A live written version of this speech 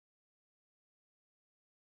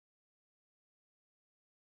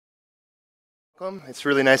welcome. It's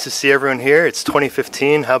really nice to see everyone here. It's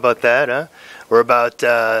 2015. How about that, huh? We're about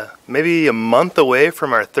maybe a month away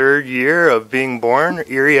from our third year of being born,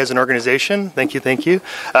 ERIE as an organization. Thank you, thank you.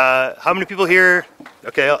 How many people here,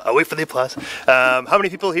 okay, I'll wait for the applause. How many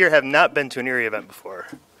people here have not been to an ERIE event before?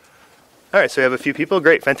 All right, so we have a few people.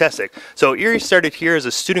 Great, fantastic. So ERIE started here as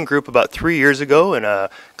a student group about 3 years ago in a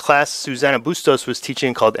class Susana Bustos was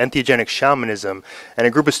teaching called entheogenic shamanism. And a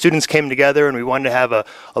group of students came together and we wanted to have a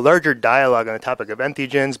larger dialogue on the topic of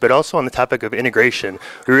entheogens, but also on the topic of integration.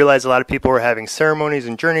 We realized a lot of people were having ceremonies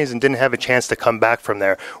and journeys and didn't have a chance to come back from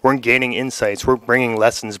there. Weren't gaining insights. We're bringing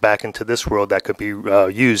lessons back into this world that could be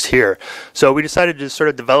used here. So we decided to sort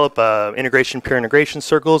of develop integration, peer integration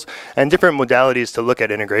circles and different modalities to look at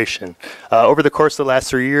integration. Over the course of the last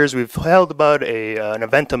 3 years, we've held about an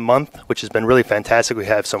event a month, which has been really fantastic. We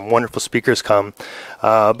have some wonderful speakers come.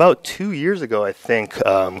 About 2 years ago, I think,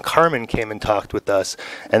 Carmen came and talked with us,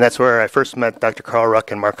 and that's where I first met Dr. Carl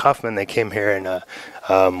Ruck and Mark Hoffman. They came here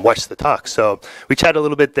and watched the talk. So we chatted a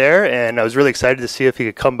little bit there, and I was really excited to see if he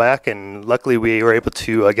could come back, and luckily we were able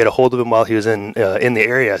to get a hold of him while he was in the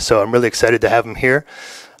area. So I'm really excited to have him here.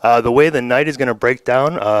 The way the night is going to break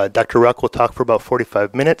down, Dr. Ruck will talk for about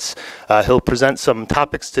 45 minutes. He'll present some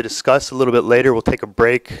topics to discuss a little bit later. We'll take a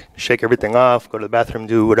break, shake everything off, go to the bathroom,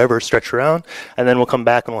 do whatever, stretch around, and then we'll come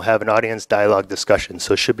back and we'll have an audience dialogue discussion.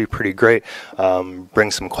 So it should be pretty great. Bring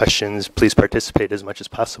some questions. Please participate as much as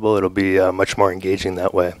possible. It'll be much more engaging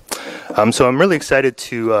that way. So I'm really excited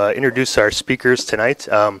to introduce our speakers tonight.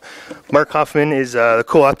 Mark Hoffman is the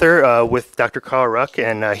co-author with Dr. Carl Ruck,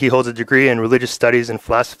 and he holds a degree in religious studies and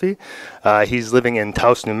philosophy. He's living in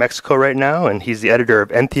Taos, New Mexico right now, and he's the editor of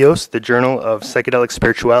Entheos, the Journal of Psychedelic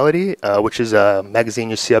Spirituality, which is a magazine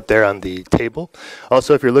you see up there on the table.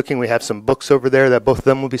 Also, if you're looking, we have some books over there that both of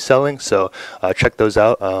them will be selling, so check those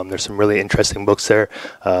out. There's some really interesting books there.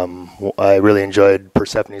 I really enjoyed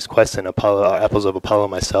Persephone's Quest and Apples of Apollo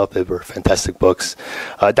myself. They were fantastic books.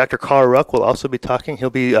 Dr. Carl Ruck will also be talking. He'll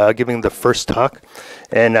be giving the first talk,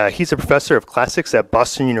 and he's a professor of classics at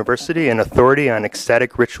Boston University and authority on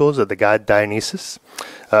ecstatic rituals of the god Dionysus.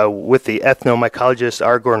 With the ethnomycologist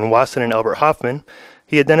R. Gordon Wasson and Albert Hofmann,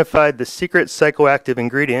 he identified the secret psychoactive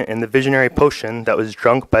ingredient in the visionary potion that was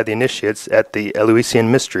drunk by the initiates at the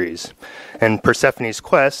Eleusinian Mysteries. And Persephone's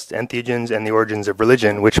Quest, Entheogens and the Origins of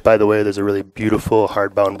Religion, which, by the way, there's a really beautiful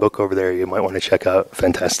hardbound book over there you might want to check out.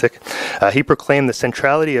 Fantastic. He proclaimed the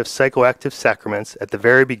centrality of psychoactive sacraments at the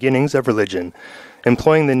very beginnings of religion,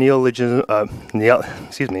 employing the neologism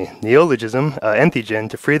entheogen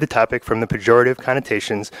to free the topic from the pejorative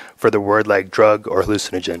connotations for the word like drug or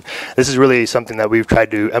hallucinogen. This is really something that we've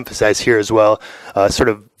tried to emphasize here as well, sort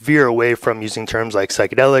of veer away from using terms like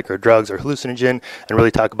psychedelic or drugs or hallucinogen and really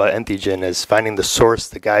talk about entheogen as finding the source,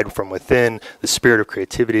 the guide from within, the spirit of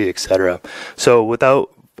creativity, etc. So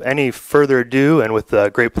without any further ado and with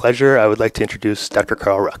great pleasure, I would like to introduce Dr.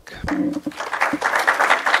 Carl Ruck.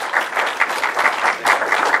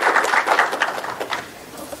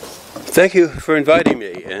 Thank you for inviting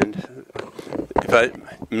me, and if I'm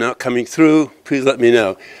not coming through, please let me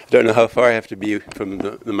know. I don't know how far I have to be from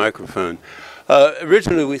the microphone.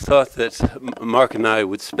 Originally, we thought that Mark and I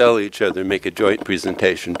would spell each other and make a joint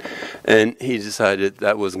presentation, and he decided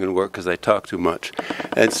that wasn't going to work because I talk too much.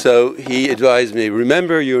 And so he advised me,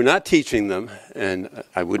 remember, you're not teaching them, and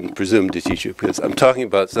I wouldn't presume to teach you because I'm talking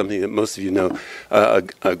about something that most of you know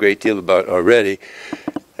a great deal about already.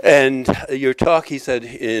 And your talk, he said,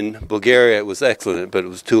 in Bulgaria, it was excellent, but it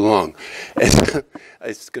was too long. And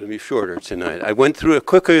it's going to be shorter tonight. I went through it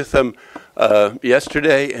quickly with him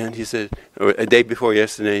yesterday, and he said, or a day before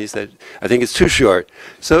yesterday, he said, I think it's too short.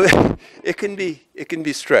 So it can be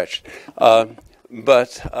stretched.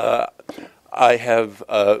 But I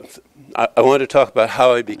want to talk about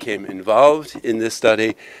how I became involved in this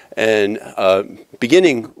study, and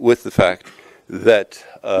beginning with the fact that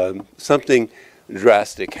something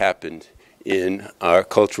drastic happened in our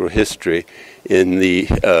cultural history in the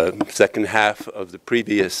second half of the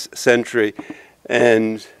previous century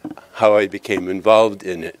and how I became involved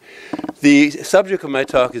in it. The subject of my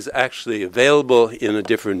talk is actually available in a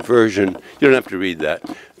different version. You don't have to read that.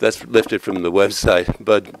 That's lifted from the website.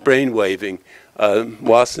 But Brainwaving,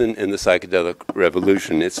 Wasson and the Psychedelic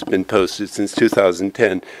Revolution. It's been posted since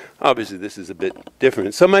 2010. Obviously, this is a bit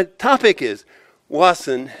different. So my topic is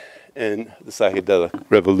Wasson and the Psychedelic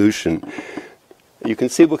Revolution. You can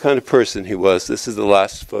see what kind of person he was. This is the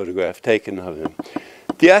last photograph taken of him.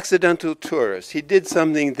 The accidental tourist. He did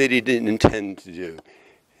something that he didn't intend to do.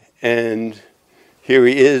 And here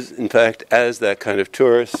he is, in fact, as that kind of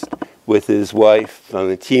tourist with his wife,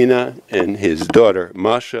 Valentina, and his daughter,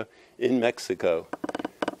 Masha, in Mexico.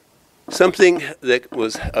 something that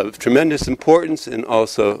was of tremendous importance and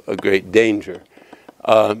also a great danger.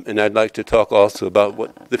 And I'd like to talk also about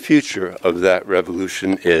what the future of that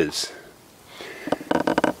revolution is.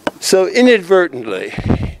 So inadvertently,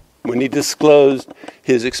 when he disclosed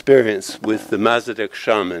his experience with the Mazatec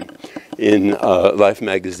shaman in Life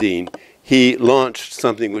magazine, he launched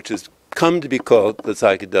something which has come to be called the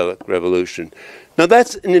Psychedelic Revolution. Now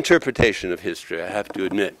that's an interpretation of history, I have to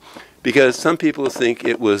admit, because some people think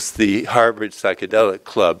it was the Harvard Psychedelic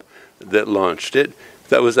Club that launched it.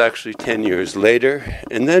 That was actually 10 years later,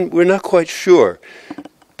 and then we're not quite sure,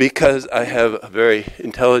 because I have a very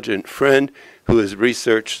intelligent friend who has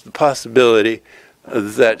researched the possibility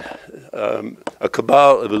that a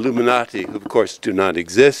cabal of Illuminati, who of course do not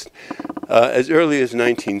exist, as early as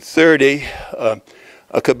 1930,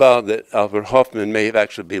 a cabal that Albert Hofmann may have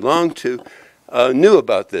actually belonged to, knew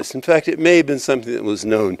about this. In fact, it may have been something that was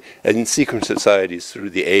known in secret societies through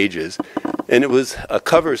the ages. And it was a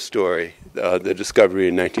cover story, the discovery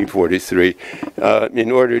in 1943,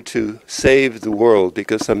 in order to save the world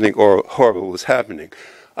because something horrible was happening.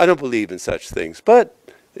 I don't believe in such things, but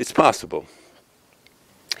it's possible.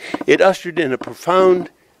 It ushered in a profound,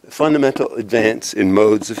 fundamental advance in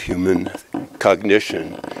modes of human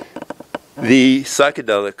cognition. The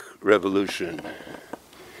Psychedelic Revolution.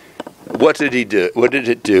 What did he do? What did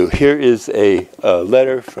it do? Here is a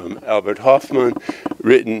letter from Albert Hofmann,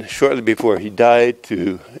 written shortly before he died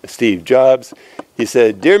to Steve Jobs. He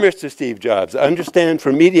said, "Dear Mr. Steve Jobs, I understand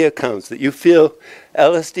from media accounts that you feel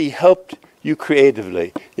LSD helped you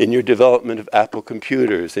creatively in your development of Apple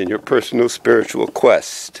computers and your personal spiritual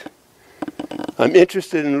quest. I'm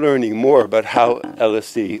interested in learning more about how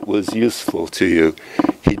LSD was useful to you."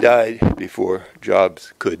 He died before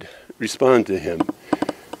Jobs could respond to him.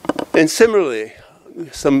 And similarly,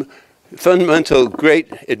 some fundamental great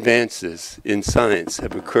advances in science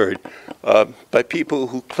have occurred by people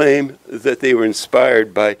who claim that they were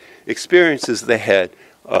inspired by experiences they had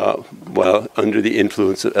while under the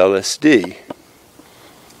influence of LSD.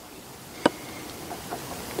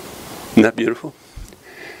 Isn't that beautiful?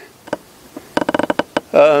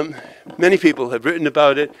 Many people have written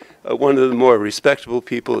about it. One of the more respectable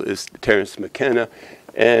people is Terence McKenna,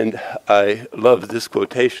 and I love this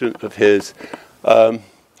quotation of his.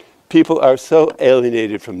 People are so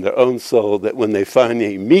alienated from their own soul that when they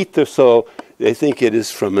finally meet their soul, they think it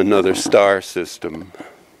is from another star system.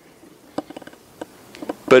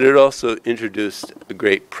 But it also introduced a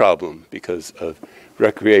great problem because of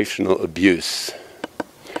recreational abuse.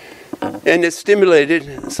 And it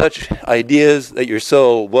stimulated such ideas that your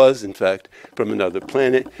soul was, in fact, from another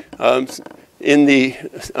planet. In the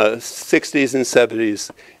 60s and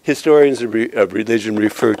 70s, historians of religion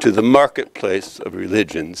refer to the marketplace of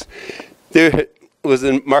religions. There was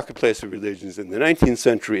a marketplace of religions in the 19th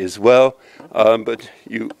century as well, but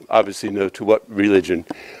you obviously know to what religion,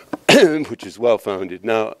 which is well-founded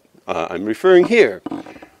now, I'm referring here.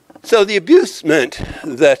 So the abuse meant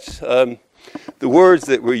that the words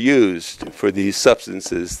that were used for these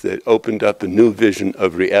substances that opened up a new vision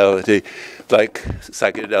of reality, like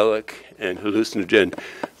psychedelic and hallucinogen,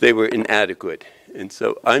 they were inadequate. And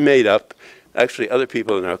so I made up, actually other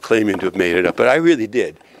people are now claiming to have made it up, but I really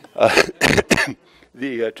did,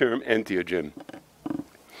 the term entheogen.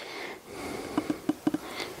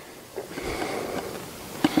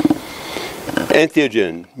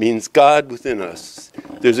 Entheogen means God within us.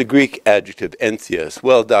 There's a Greek adjective, entheos,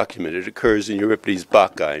 well documented. It occurs in Euripides'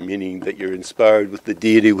 Bacchae, meaning that you're inspired with the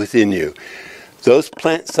deity within you. Those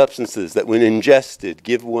plant substances that, when ingested,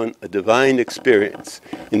 give one a divine experience,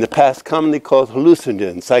 in the past commonly called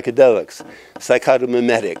hallucinogens, psychedelics,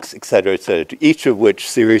 psychotomimetics, etc., to each of which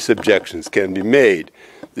serious objections can be made.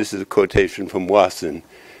 This is a quotation from Wasson.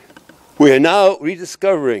 We are now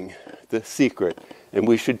rediscovering the secret, and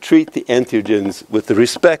we should treat the entheogens with the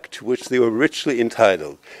respect to which they were richly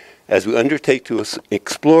entitled. As we undertake to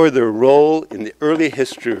explore their role in the early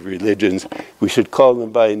history of religions, we should call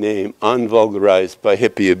them by name, unvulgarized by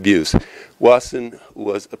hippie abuse. Wasson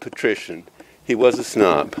was a patrician. He was a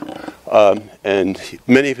snob. And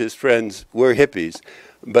many of his friends were hippies,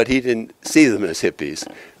 but he didn't see them as hippies.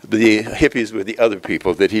 The hippies were the other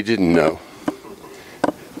people that he didn't know.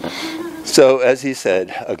 So, as he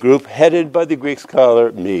said, a group headed by the Greek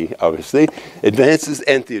scholar, me, obviously, advances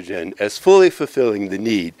entheogen as fully fulfilling the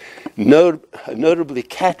need, notably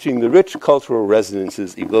catching the rich cultural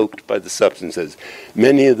resonances evoked by the substances,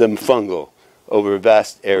 many of them fungal, over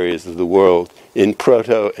vast areas of the world in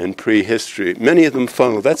proto and prehistory, many of them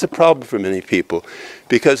fungal. That's a problem for many people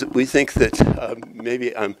because we think that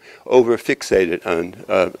maybe I'm over-fixated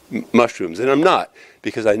on mushrooms, and I'm not,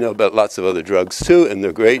 because I know about lots of other drugs too, and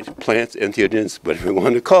they're great plants, entheogens, whatever you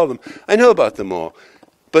want to call them. I know about them all.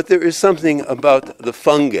 But there is something about the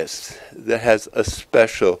fungus that has a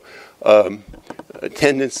special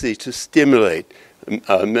tendency to stimulate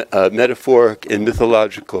metaphoric and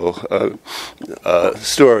mythological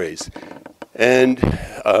stories. And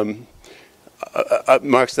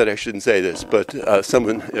Mark said I shouldn't say this, but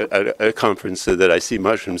someone at a conference said that I see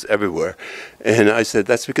mushrooms everywhere. And I said,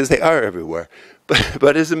 that's because they are everywhere.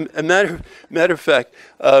 But as a matter of fact,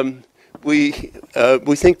 we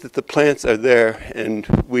think that the plants are there and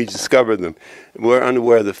we discover them. We're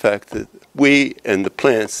unaware of the fact that we and the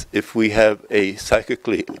plants, if we have a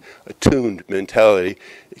psychically attuned mentality,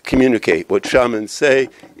 communicate. What shamans say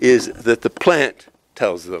is that the plant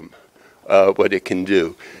tells them what it can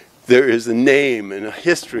do. There is a name and a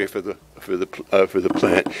history for the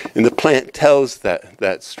plant, and the plant tells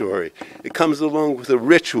that story. It comes along with a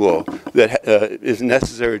ritual that is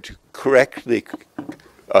necessary to correctly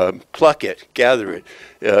pluck it, gather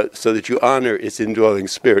it, so that you honor its indwelling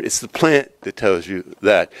spirit. It's the plant that tells you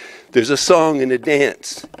that. There's a song and a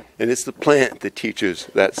dance, and it's the plant that teaches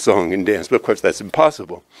that song and dance. But of course, that's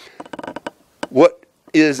impossible. What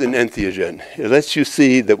is an entheogen? It lets you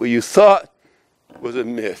see that what you thought was a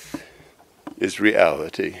myth is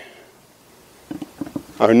reality.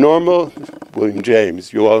 Our normal, William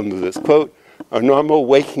James, you all know this quote, our normal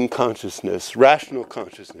waking consciousness, rational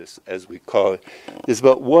consciousness, as we call it, is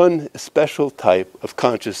but one special type of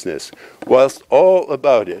consciousness, whilst all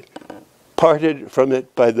about it, parted from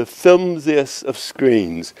it by the filmsiest of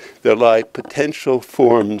screens, there lie potential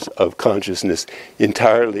forms of consciousness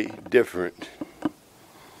entirely different.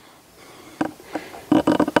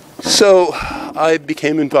 So I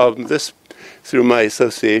became involved in this through my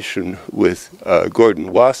association with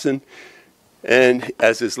Gordon Wasson. And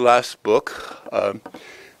as his last book,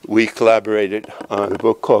 we collaborated on a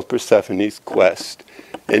book called Persephone's Quest.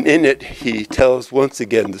 And in it, he tells once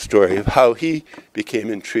again the story of how he became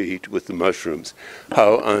intrigued with the mushrooms.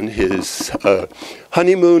 How on his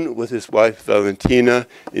honeymoon with his wife Valentina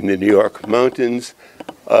in the New York mountains,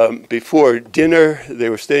 before dinner, they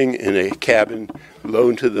were staying in a cabin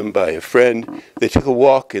loaned to them by a friend. They took a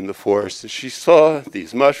walk in the forest. She saw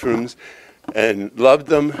these mushrooms and loved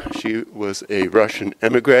them. She was a Russian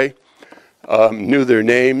emigre, knew their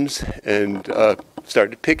names, and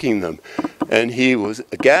started picking them. And he was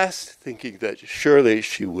aghast, thinking that surely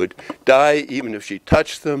she would die even if she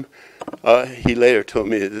touched them. He later told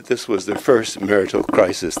me that this was their first marital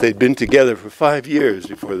crisis. They'd been together for 5 years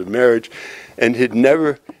before the marriage, and it had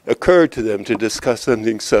never occurred to them to discuss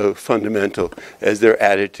something so fundamental as their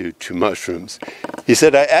attitude to mushrooms. He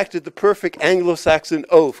said, I acted the perfect Anglo-Saxon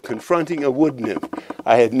oaf confronting a wood nymph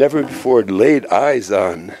I had never before laid eyes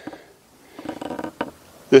on.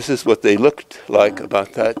 This is what they looked like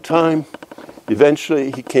about that time.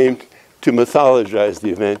 Eventually, he came to mythologize the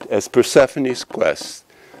event as Persephone's Quest,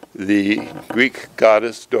 the Greek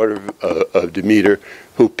goddess, daughter of Demeter,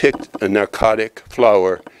 who picked a narcotic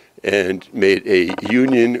flower and made a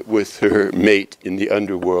union with her mate in the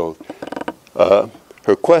underworld.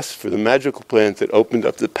 Her quest for the magical plant that opened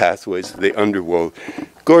up the pathways of the underworld.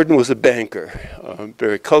 Gordon was a banker, a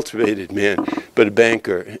very cultivated man, but a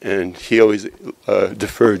banker, and he always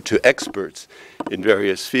deferred to experts in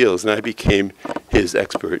various fields, and I became his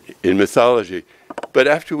expert in mythology. But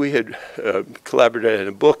after we had collaborated on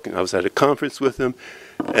a book, and I was at a conference with him,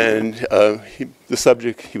 and the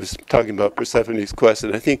subject, he was talking about Persephone's Quest,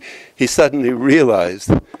 and I think he suddenly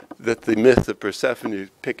realized that the myth of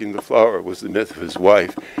Persephone picking the flower was the myth of his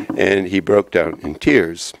wife, and he broke down in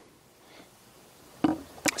tears.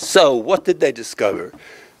 So, what did they discover?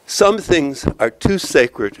 Some things are too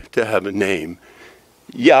sacred to have a name.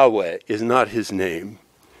 Yahweh is not his name.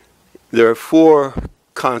 There are 4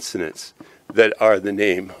 consonants that are the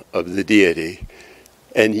name of the deity.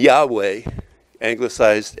 And Yahweh,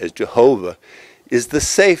 anglicized as Jehovah, is the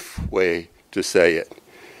safe way to say it.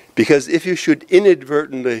 Because if you should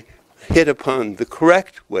inadvertently hit upon the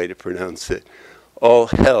correct way to pronounce it, all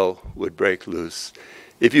hell would break loose.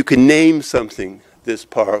 If you can name something this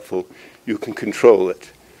powerful, you can control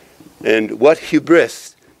it. And what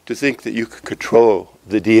hubris to think that you could control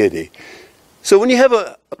the deity. So when you have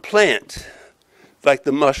a plant like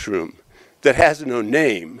the mushroom that has no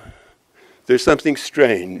name, there's something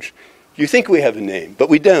strange. You think we have a name, but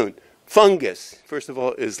we don't. Fungus, first of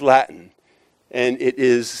all, is Latin, and it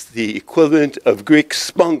is the equivalent of Greek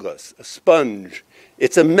spongos, a sponge.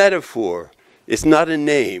 It's a metaphor. It's not a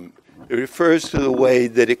name. It refers to the way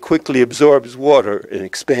that it quickly absorbs water and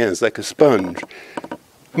expands like a sponge.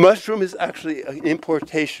 Mushroom is actually an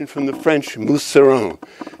importation from the French mousseron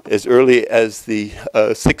as early as the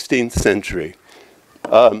 16th century,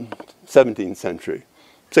 17th century,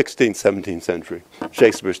 16th, 17th century,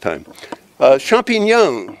 Shakespeare's time.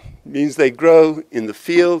 Champignon means they grow in the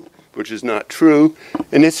field, which is not true,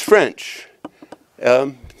 and it's French.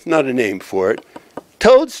 It's not a name for it.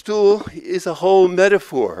 Toadstool is a whole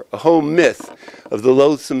metaphor, a whole myth of the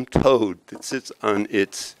loathsome toad that sits on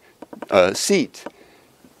its seat.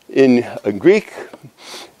 In Greek,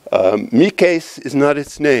 mykes is not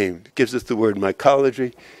its name. It gives us the word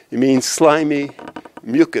mycology. It means slimy,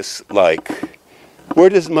 mucus-like. Where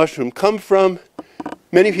does mushroom come from?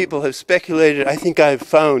 Many people have speculated. I think I've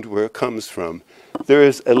found where it comes from. There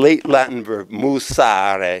is a late Latin verb,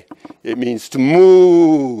 musare. It means to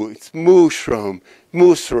moo. It's mushroom,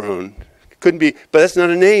 musron. Couldn't be, but that's not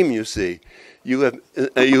a name, you see.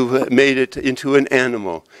 You've made it into an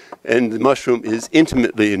animal. And the mushroom is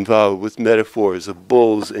intimately involved with metaphors of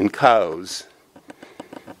bulls and cows.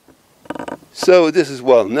 So this is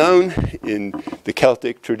well known in the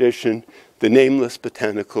Celtic tradition, the nameless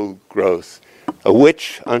botanical growth. A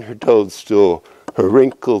witch on her toadstool, her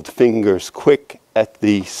wrinkled fingers quick at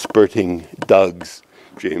the spurting dugs.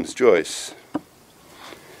 James Joyce.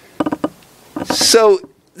 So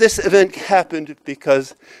this event happened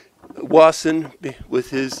because Wasson, with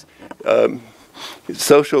his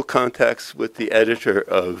social contacts with the editor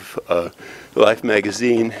of Life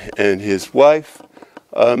magazine and his wife,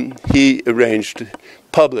 he arranged to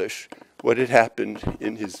publish what had happened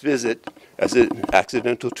in his visit as an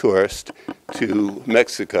accidental tourist to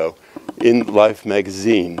Mexico in Life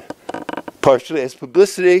magazine, partially as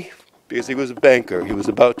publicity because he was a banker. He was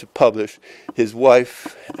about to publish his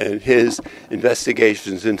wife and his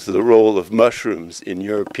investigations into the role of mushrooms in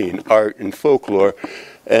European art and folklore.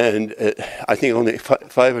 And I think only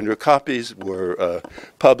 500 copies were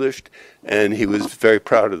published, and he was very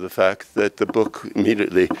proud of the fact that the book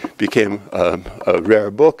immediately became a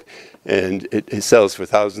rare book, and it sells for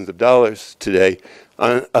thousands of dollars today.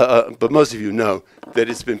 But most of you know that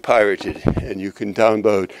it's been pirated, and you can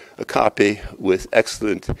download a copy with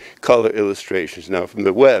excellent color illustrations now from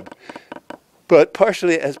the web. But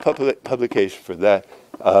partially as publication for that,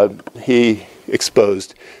 he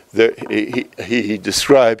exposed, he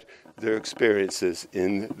described their experiences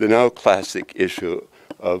in the now classic issue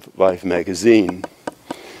of Life magazine.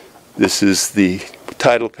 This is the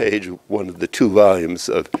title page of one of the 2 volumes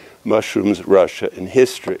of Mushrooms, Russia, and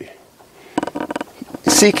History.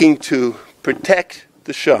 Seeking to protect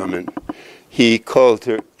the shaman, he called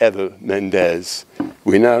her Eva Mendez.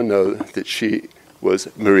 We now know that she was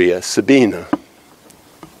Maria Sabina.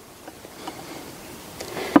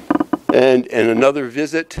 And in another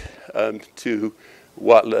visit to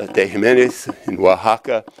Huautla de Jiménez in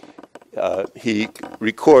Oaxaca, he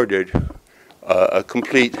recorded a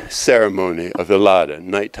complete ceremony of velada,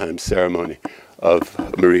 nighttime ceremony of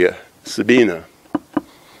Maria Sabina.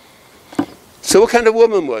 So what kind of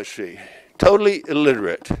woman was she? Totally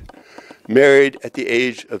illiterate, married at the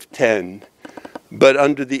age of 10, but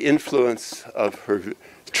under the influence of her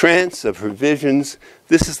trance, of her visions.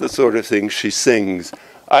 This is the sort of thing she sings.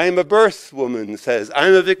 I am a birth, woman says. I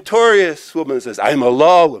am a victorious, woman says. I am a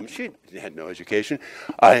law, woman. She had no education.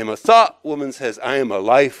 I am a thought, woman says. I am a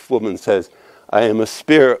life, woman says. I am a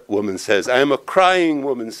spirit, woman says. I am a crying,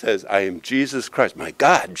 woman says. I am Jesus Christ. My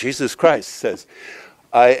God, Jesus Christ says.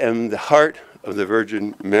 I am the heart of the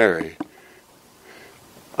Virgin Mary.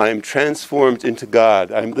 I am transformed into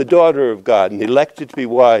God. I am the daughter of God and elected to be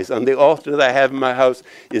wise. On the altar that I have in my house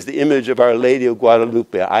is the image of Our Lady of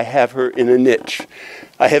Guadalupe. I have her in a niche.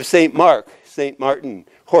 I have St. Mark, St. Martin,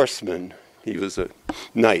 horseman. He was a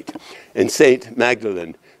knight. And St.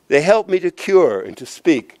 Magdalene. They help me to cure and to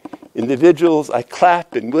speak. In the vigils, I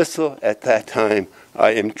clap and whistle. At that time,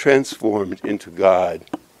 I am transformed into God.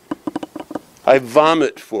 I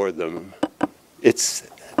vomit for them. It's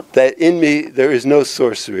that in me there is no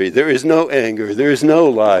sorcery, there is no anger, there is no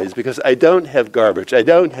lies, because I don't have garbage, I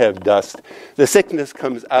don't have dust. The sickness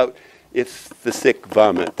comes out if the sick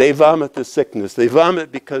vomit. They vomit the sickness. They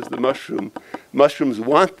vomit because the mushrooms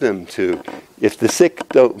want them to. If the sick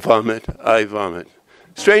don't vomit, I vomit.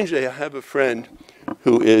 Strangely, I have a friend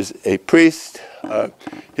who is a priest.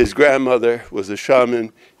 His grandmother was a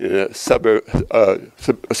shaman in a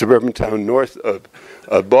suburban town north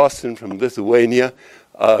of Boston from Lithuania.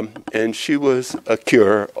 And she was a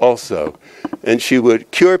curer also. And she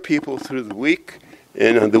would cure people through the week,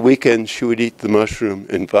 and on the weekend she would eat the mushroom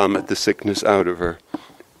and vomit the sickness out of her.